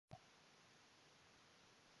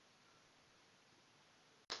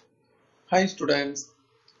Hi students,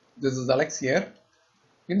 this is Alex here.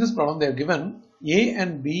 In this problem they have given A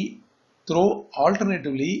and B throw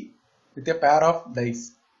alternatively with a pair of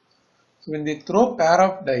dice. So when they throw pair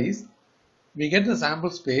of dice, we get the sample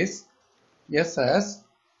space S as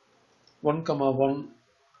 1, 1,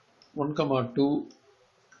 1, 2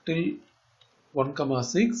 till 1,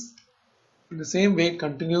 6. In the same way it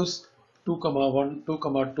continues 2, 1,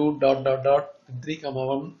 2, 2 dot dot dot 3,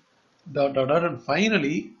 1 dot dot dot and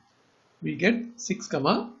finally we get 6,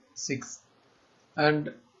 6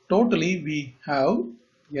 and totally we have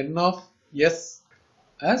n of s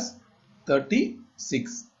as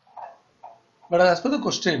 36. But as per the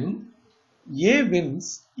question, A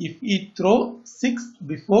wins if he throws 6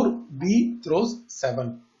 before B throws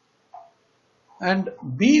 7 and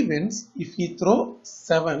B wins if he throws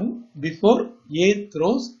 7 before A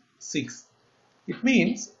throws 6. It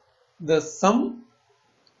means the sum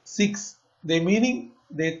 6, they meaning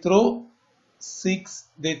they throw 6,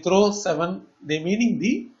 they throw 7, they meaning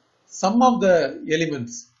the sum of the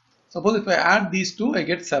elements. Suppose if I add these two, I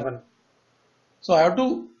get 7. So I have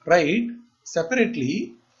to write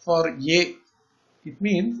separately for A. It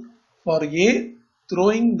means for A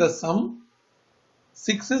throwing the sum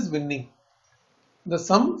 6 is winning. The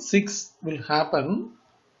sum 6 will happen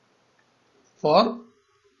for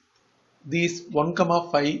these 1,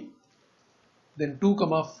 5, then 2,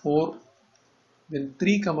 4, then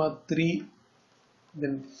 3, 3,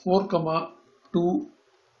 then 4, 2,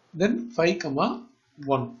 then 5,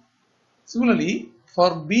 1. Similarly,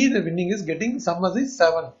 for B the winning is getting sum as is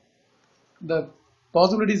 7. The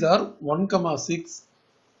possibilities are 1, 6,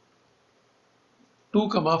 2,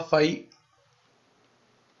 5,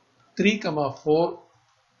 3, 4,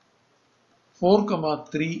 4,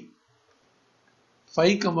 3,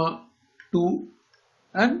 5, 2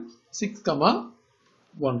 and 6,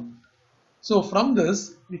 1. So from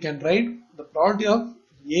this we can write the probability of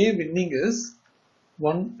A winning is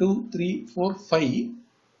 1, 2, 3, 4, 5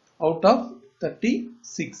 out of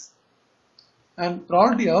 36 and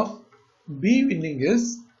probability of B winning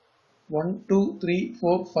is 1, 2, 3,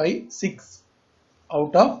 4, 5, 6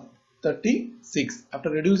 out of 36. After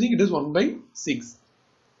reducing it is 1 by 6.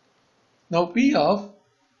 Now P of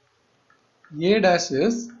A dash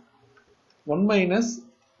is 1 minus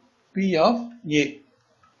P of A.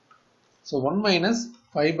 So 1 minus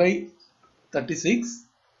 5 by 36,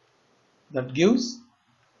 that gives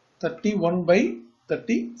 31 by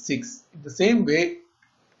 36. In the same way,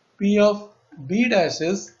 P of B dash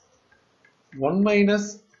is 1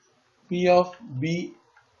 minus P of B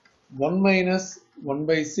 1 minus 1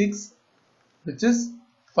 by 6, which is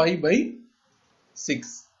 5 by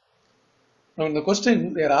 6. Now in the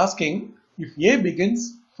question they are asking, if A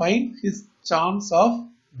begins, find his chance of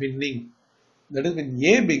winning. That is, when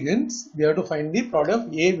A begins, we have to find the product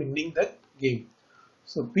of A winning that game.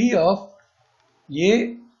 So P of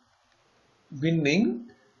A winning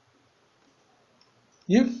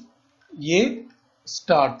if A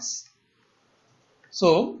starts.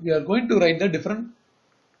 So we are going to write the different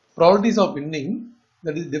probabilities of winning,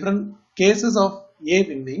 that is different cases of A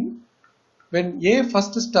winning. When A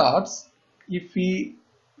first starts, if he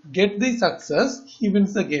get the success, he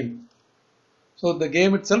wins the game. So the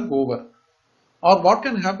game itself over. Or what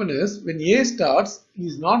can happen is, when A starts, he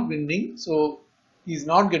is not winning, so he is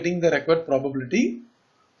not getting the required probability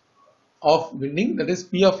of winning, that is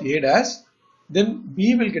P of A dash. Then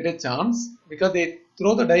B will get a chance because they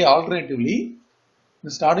throw the die alternatively. The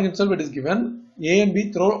starting itself it is given, A and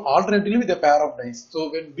B throw alternatively with a pair of dice.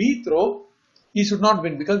 So when B throw, he should not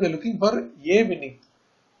win because we are looking for A winning.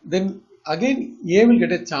 Then again A will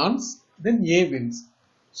get a chance, then A wins.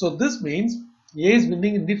 So this means A is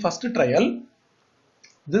winning in the first trial.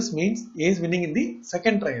 This means A is winning in the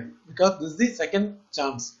second trial because this is the second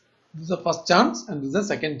chance. This is the first chance and this is the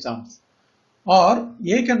second chance. Or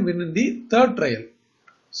A can win in the third trial.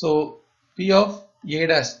 So P of A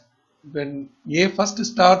dash, when A first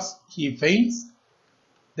starts, he fails.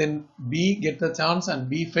 Then B gets the chance and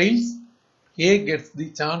B fails. A gets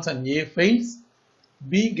the chance and A fails.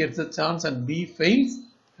 B gets the chance and B fails.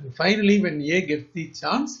 And finally, when A gets the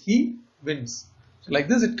chance, he wins. So like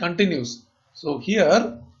this it continues. So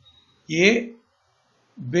here A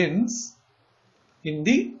wins in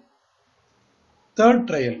the third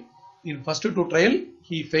trial. In first two trial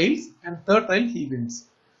he fails and third trial he wins.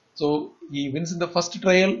 So he wins in the first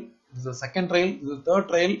trial, this is the second trial, this is the third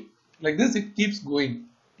trial. Like this it keeps going.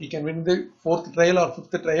 He can win the fourth trial or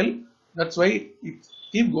fifth trial. That's why it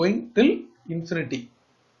keeps going till infinity.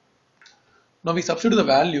 Now we substitute the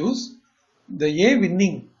values. The A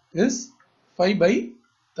winning is 5 by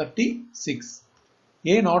 36.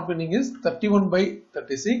 A not winning is 31 by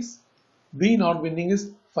 36. B not winning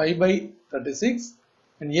is 5 by 36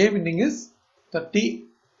 and A winning is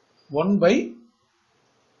 31 by,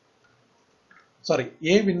 sorry,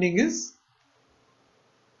 A winning is,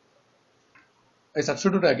 I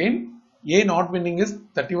substitute again, A not winning is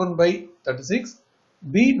 31 by 36,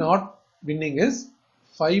 B not winning is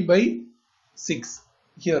 5 by 6,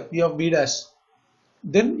 here P of B dash,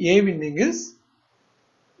 then A winning is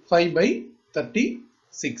 5 by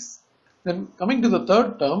 36. Then coming to the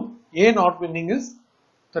third term, A not winning is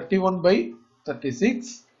 31 by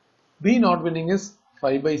 36, B not winning is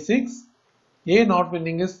 5 by 6, A not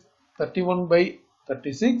winning is 31 by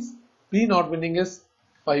 36, B not winning is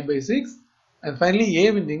 5 by 6, and finally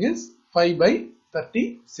A winning is 5 by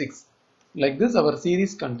 36. Like this our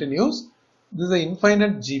series continues. This is an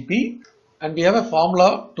infinite GP and we have a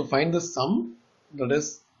formula to find the sum, that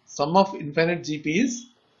is sum of infinite GP is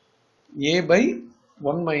A by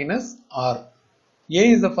 1 minus R.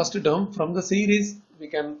 A is the first term. From the series we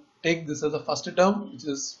can take this as the first term, which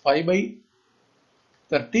is 5 by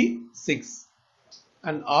 36,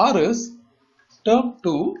 and R is term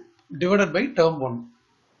 2 divided by term 1.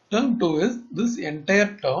 Term 2 is this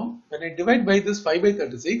entire term. When I divide by this 5 by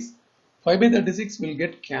 36, 5 by 36 will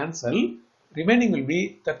get cancelled. Remaining will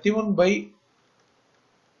be 31 by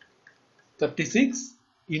 36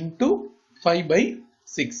 into 5 by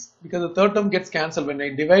 6, because the third term gets cancelled. When I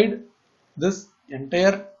divide this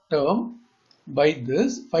entire term by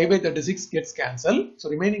this, 5 by 36 gets cancelled. So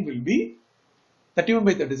remaining will be 31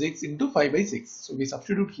 by 36 into 5 by 6. So we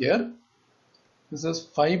substitute here. This is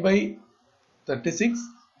 5 by 36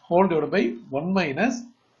 whole divided by 1 minus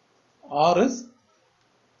R is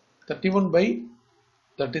 31 by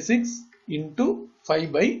 36 into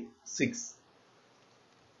 5 by 6.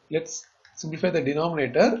 Let's simplify the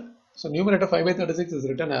denominator. So numerator 5 by 36 is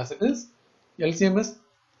written as it is. LCM is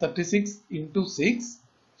 36 into 6.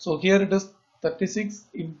 So here it is 36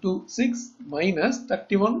 into 6 minus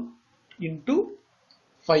 31 into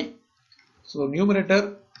 5. So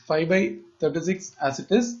numerator 5 by 36 as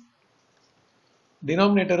it is.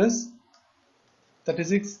 Denominator is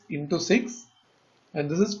 36 into 6 and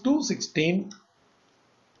this is 216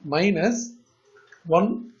 minus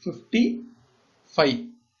 155.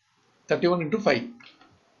 31 into 5.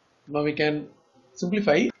 Now we can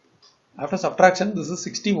simplify. After subtraction, this is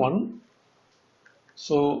 61.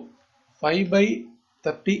 So 5 by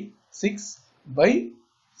 36 by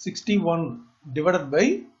 61 divided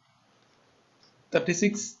by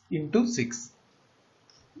 36 into 6.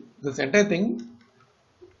 This entire thing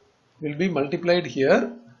will be multiplied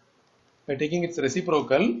here by taking its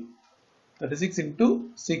reciprocal, 36 into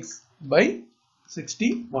 6 by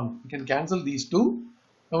 61. We can cancel these two.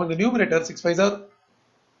 Now in the numerator 6 5s are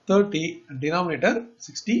 30 and denominator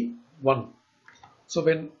 61. So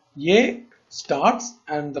when A starts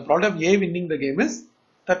and the probability of A winning the game is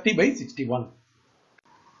 30 by 61.